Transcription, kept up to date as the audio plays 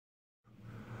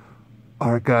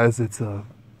All right, guys, it's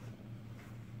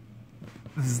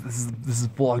this is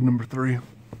vlog number 3.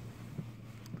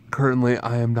 Currently,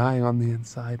 I am dying on the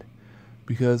inside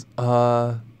because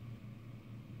I've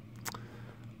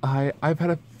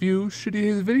had a few shitty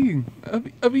days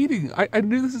of eating. I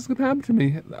knew this was gonna happen to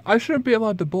me. I shouldn't be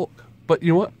allowed to bulk, but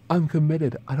you know what? I'm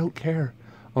committed. I don't care.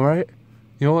 All right.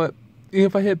 You know what? Even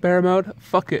if I hit bear mode,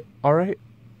 fuck it. All right.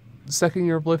 Second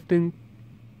year of lifting.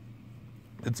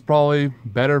 It's probably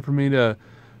better for me to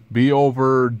be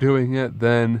overdoing it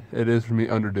than it is for me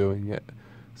underdoing it.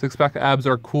 6-pack abs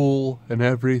are cool and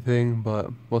everything, but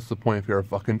what's the point if you're a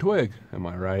fucking twig? Am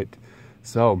I right?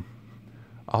 So,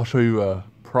 I'll show you a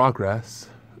progress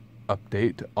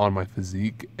update on my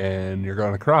physique, and you're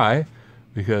gonna cry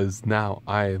because now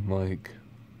I am like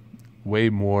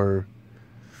way more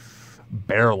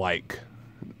bear-like,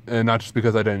 and not just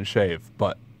because I didn't shave,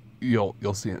 but you'll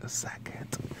see in a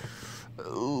second.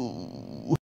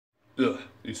 Ooh. Ugh,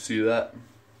 you see that?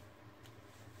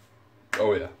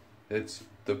 Oh yeah, it's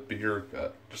the beer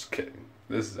gut. Just kidding.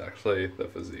 This is actually the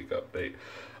physique update.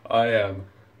 I am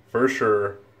for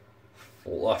sure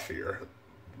fluffier.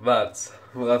 That's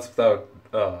without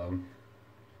I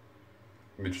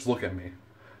mean, just look at me.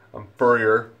 I'm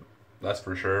furrier, that's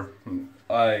for sure.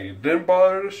 I didn't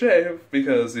bother to shave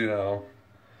because, you know,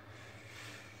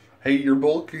 hey, you're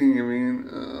bulking, I mean,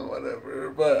 whatever.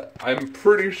 But I'm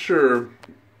pretty sure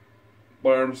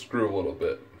my arms grew a little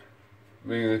bit. I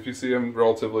mean, if you see them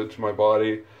relatively to my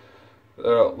body,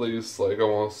 they're at least like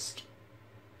almost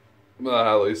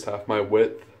at least half my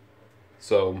width.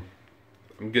 So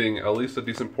I'm getting at least a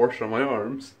decent portion of my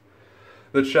arms.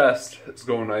 The chest is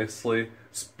going nicely.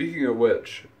 Speaking of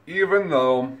which, even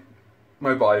though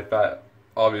my body fat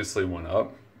obviously went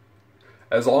up,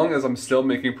 as long as I'm still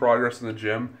making progress in the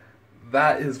gym,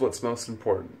 that is what's most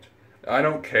important. I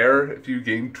don't care if you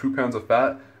gain 2 pounds of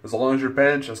fat, as long as your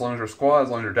bench, as long as your squat, as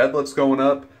long as your deadlift's going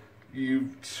up,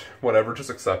 whatever, just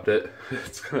accept it.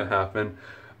 It's gonna happen.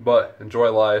 But enjoy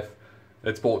life.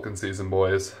 It's bulking season,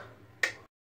 boys.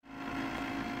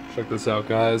 Check this out,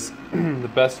 guys.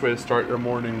 The best way to start your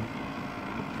morning.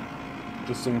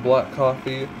 Just some black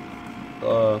coffee,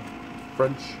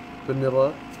 French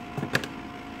vanilla.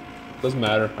 Doesn't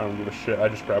matter, I don't give a shit, I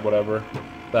just grab whatever.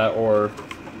 That or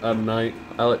at night,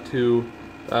 I like to,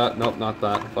 nope, not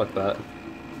that, fuck that.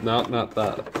 No, not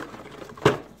that.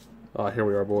 Here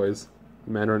we are, boys.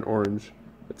 Mandarin orange.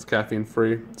 It's caffeine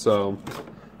free, so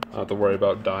I don't have to worry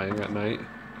about dying at night.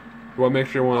 You want to make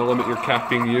sure you want to limit your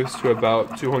caffeine use to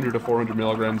about 200 to 400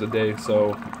 milligrams a day,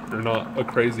 so you're not a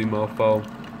crazy mofo.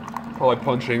 Probably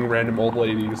punching random old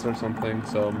ladies or something,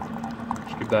 so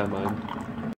just keep that in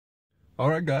mind.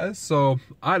 Alright guys, so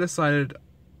I decided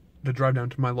to drive down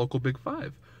to my local Big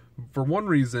 5. For one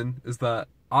reason is that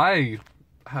I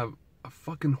have a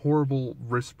fucking horrible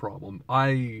wrist problem.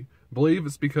 I believe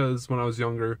it's because when I was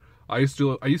younger, I used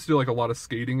to do like a lot of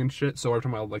skating and shit, so every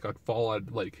time I'd fall,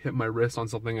 I'd like hit my wrist on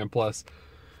something, and plus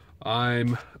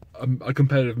I'm a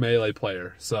competitive melee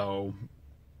player, so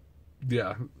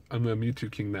yeah, I'm gonna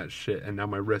Mewtwo King that shit, and now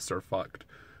my wrists are fucked.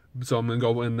 So I'm gonna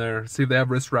go in there, see if they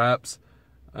have wrist wraps.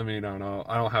 I mean, I don't know,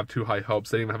 I don't have too high hopes.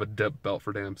 They even have a dip belt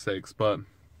for damn sakes, but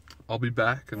I'll be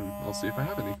back and I'll see if I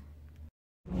have any.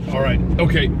 Alright,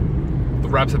 okay. The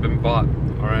wraps have been bought.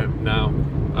 Alright, now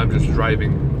I'm just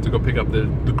driving to go pick up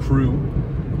the crew.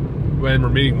 And we're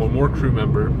meeting one more crew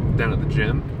member down at the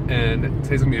gym. And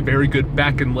today's gonna be a very good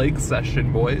back and leg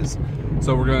session, boys.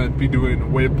 So we're gonna be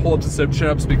doing weighted pull-ups instead of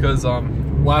chin-ups because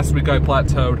last week I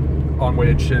plateaued on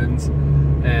weighted chins.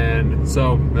 And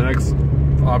so the next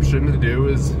option to do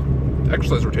is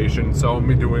exercise rotation. So I'm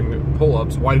gonna be doing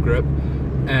pull-ups, wide grip.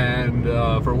 And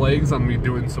for legs, I'm going to be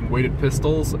doing some weighted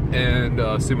pistols and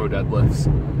sumo deadlifts.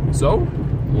 So,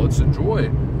 let's enjoy.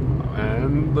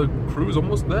 And the crew's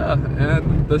almost there,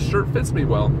 and the shirt fits me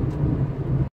well.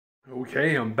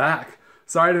 Okay, I'm back.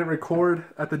 Sorry I didn't record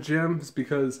at the gym, just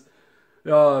because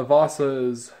Vasa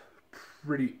is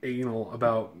pretty anal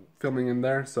about filming in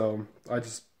there, so I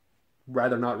just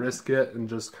rather not risk it and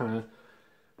just kind of,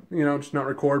 you know, just not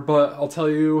record. But I'll tell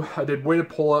you, I did weighted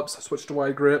pull-ups, I switched to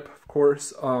wide grip, of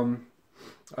course.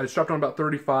 I strapped on about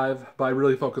 35, but I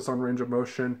really focus on range of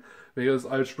motion because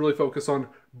I just really focus on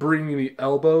bringing the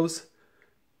elbows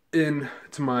in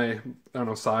to my, I don't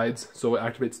know, sides, so it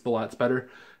activates the lats better.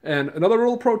 And another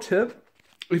little pro tip,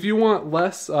 if you want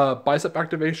less bicep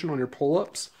activation on your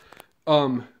pull-ups,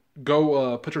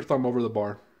 go put your thumb over the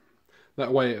bar.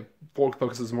 That way it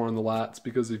focuses more on the lats,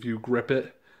 because if you grip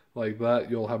it like that,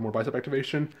 you'll have more bicep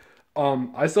activation.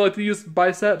 I still like to use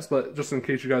biceps, but just in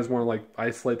case you guys want to like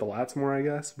isolate the lats more, I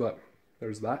guess. But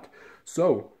there's that.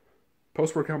 So,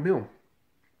 post-workout meal.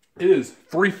 It is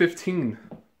 3:15,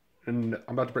 and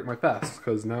I'm about to break my fast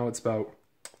because now it's about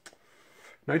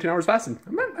 19 hours fasted.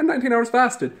 I'm 19 hours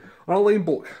fasted on a lean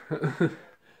bulk.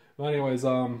 But anyways,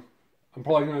 I'm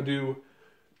probably gonna do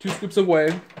 2 scoops of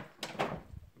whey,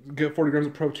 get 40 grams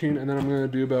of protein, and then I'm gonna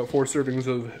do about 4 servings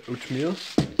of oatmeal.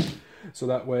 So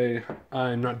that way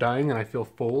I'm not dying and I feel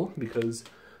full, because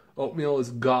oatmeal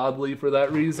is godly for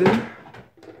that reason.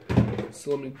 So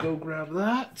let me go grab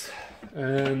that.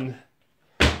 And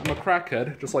I'm a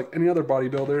crackhead, just like any other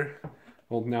bodybuilder.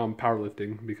 Well, now I'm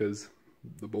powerlifting because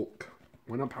the bulk.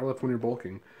 Why not powerlift when you're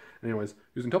bulking? Anyways,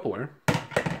 using Tupperware.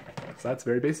 So that's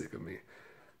very basic of me.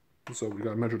 So we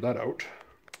gotta measure that out.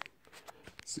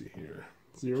 Let's see here.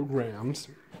 0 grams.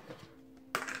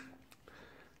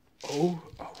 Oh.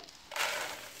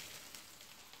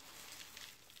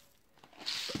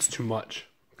 That's too much.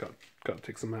 Gotta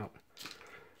take some out.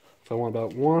 So I want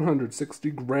about 160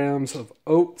 grams of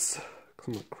oats.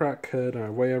 Because I'm a crackhead and I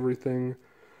weigh everything.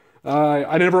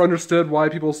 I never understood why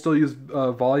people still use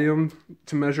volume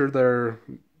to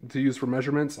use for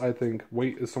measurements. I think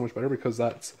weight is so much better because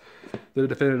that's the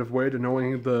definitive way to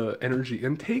knowing the energy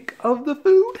intake of the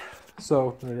food.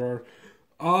 So there you are.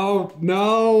 Oh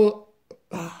no!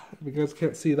 If you guys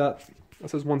can't see that, that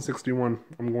says 161.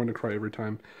 I'm going to cry every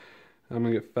time. I'm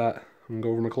gonna get fat. I'm gonna go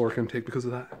over my caloric intake because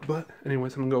of that. But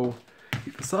anyways, I'm gonna go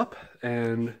eat this up,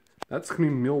 and that's gonna be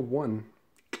meal 1.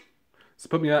 So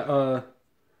put me at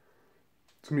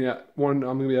it's gonna be at one.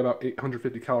 I'm gonna be about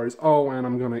 850 calories. Oh, and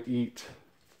I'm gonna eat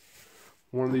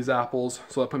one of these apples,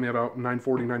 so that put me about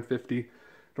 940, 950.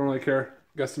 Don't really care,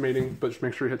 guesstimating, but just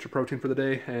make sure you hit your protein for the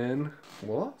day, and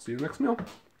voila, see you next meal.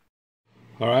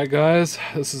 All right, guys,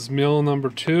 this is meal number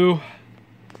 2.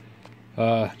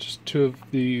 Just 2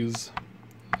 of these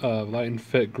light and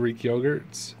fit Greek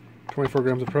yogurts, 24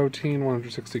 grams of protein,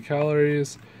 160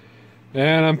 calories,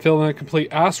 and I'm feeling a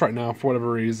complete ass right now for whatever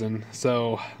reason.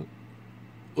 So,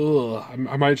 I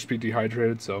might just be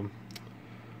dehydrated. So,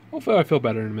 hopefully, I feel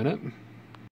better in a minute.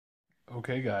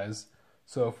 Okay, guys.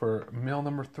 So for meal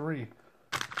number 3,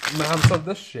 I'm gonna have some of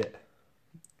this shit.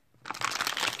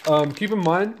 Keep in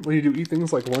mind when you do eat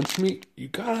things like lunch meat, you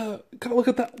gotta look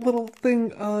at that little thing.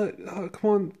 Come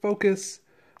on, focus.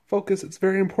 It's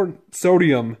very important.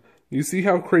 Sodium. You see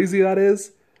how crazy that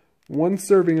is? 1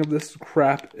 serving of this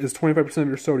crap is 25% of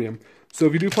your sodium. So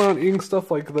if you do plan on eating stuff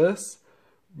like this,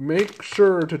 make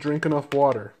sure to drink enough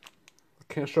water.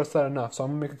 I can't stress that enough. So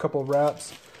I'm gonna make a couple of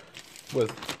wraps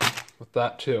with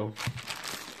that too.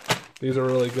 These are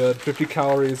really good. 50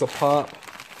 calories a pop,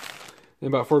 and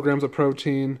about 4 grams of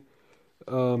protein.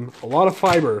 A lot of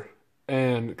fiber.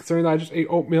 And considering that I just ate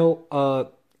oatmeal,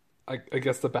 I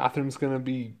guess the bathroom's gonna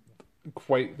be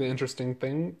quite the interesting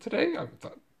thing today. I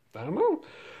don't know.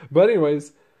 But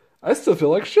anyways, I still feel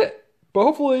like shit. But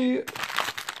hopefully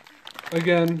I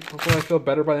feel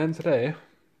better by the end today.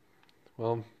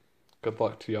 Well, good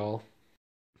luck to y'all.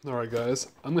 Alright guys,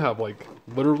 I'm gonna have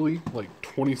literally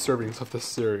 20 servings of this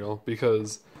cereal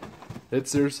because it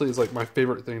seriously is my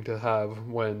favorite thing to have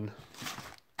when,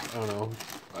 I don't know,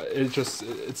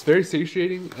 it's very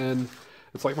satiating, and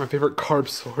it's my favorite carb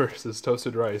source is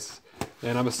toasted rice.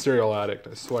 And I'm a cereal addict,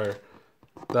 I swear.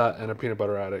 That and a peanut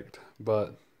butter addict.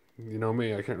 But, you know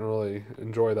me, I can't really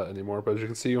enjoy that anymore. But as you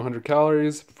can see, 100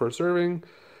 calories per serving.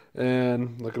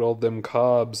 And look at all them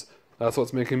carbs. That's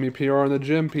what's making me PR in the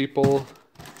gym, people.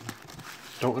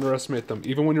 Don't underestimate them.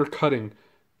 Even when you're cutting,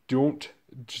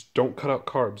 just don't cut out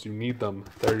carbs. You need them.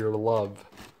 They're your love.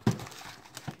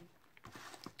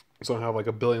 So I have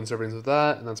a billion servings of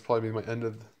that, and that's probably my end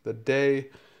of the day.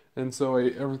 And so I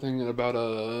ate everything at about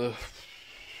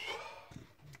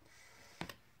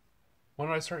when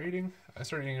did I start eating? I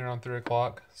started eating around 3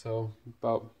 o'clock, so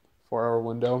about 4-hour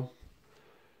window.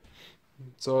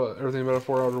 So everything about a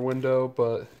 4-hour window,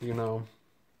 but you know,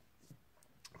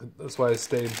 that's why I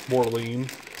stayed more lean.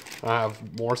 I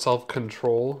have more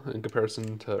self-control in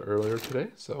comparison to earlier today,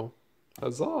 so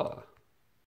huzzah.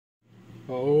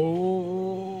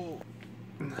 Oh,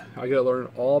 I gotta learn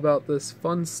all about this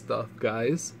fun stuff,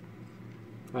 guys.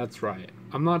 That's right.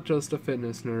 I'm not just a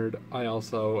fitness nerd, I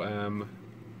also am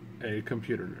a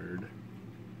computer nerd.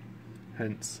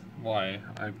 Hence why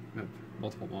I have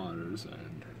multiple monitors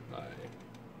and I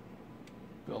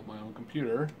built my own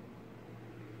computer.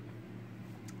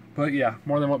 But yeah,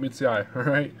 more than what meets the eye,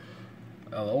 alright?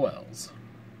 LOLs.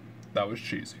 That was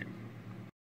cheesy.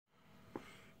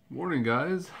 Morning,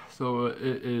 guys. So it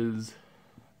is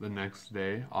the next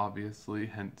day, obviously,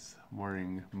 hence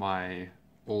wearing my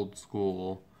old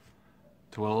school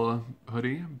Twila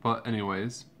hoodie. But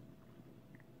anyways,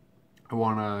 I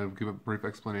want to give a brief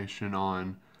explanation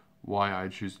on why I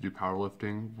choose to do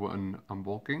powerlifting when I'm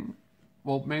bulking.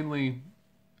 Well, mainly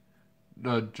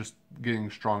just getting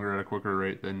stronger at a quicker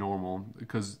rate than normal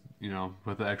because,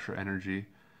 with the extra energy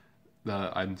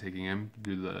that I'm taking in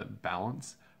due to the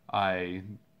balance, I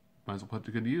might as well put it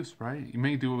to good use, right? You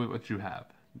may do with what you have.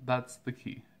 That's the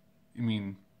key. I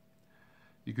mean,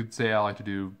 you could say I like to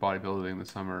do bodybuilding in the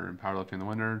summer and powerlifting in the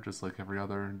winter, just like every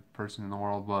other person in the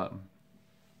world, but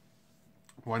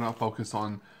why not focus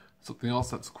on something else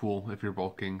that's cool if you're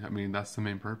bulking? I mean, that's the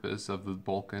main purpose of the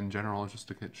bulk in general, is just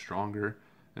to get stronger.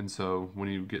 And so when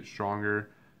you get stronger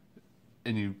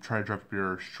and you try to drive up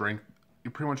your strength,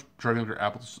 you're pretty much driving up your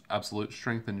absolute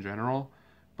strength in general.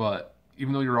 But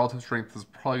even though your relative strength is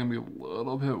probably going to be a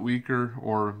little bit weaker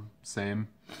or same,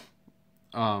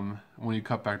 when you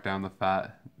cut back down the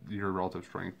fat, your relative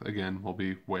strength, again, will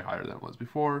be way higher than it was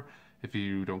before if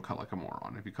you don't cut like a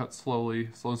moron. If you cut slowly,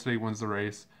 slow and steady wins the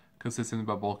race. Could say something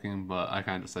about bulking, but I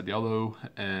kind of just said YOLO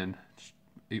and just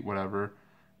eat whatever.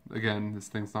 Again, this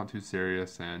thing's not too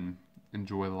serious, and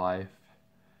enjoy life.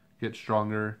 Get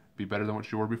stronger, be better than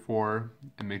what you were before,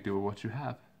 and make do with what you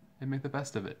have, and make the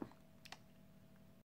best of it.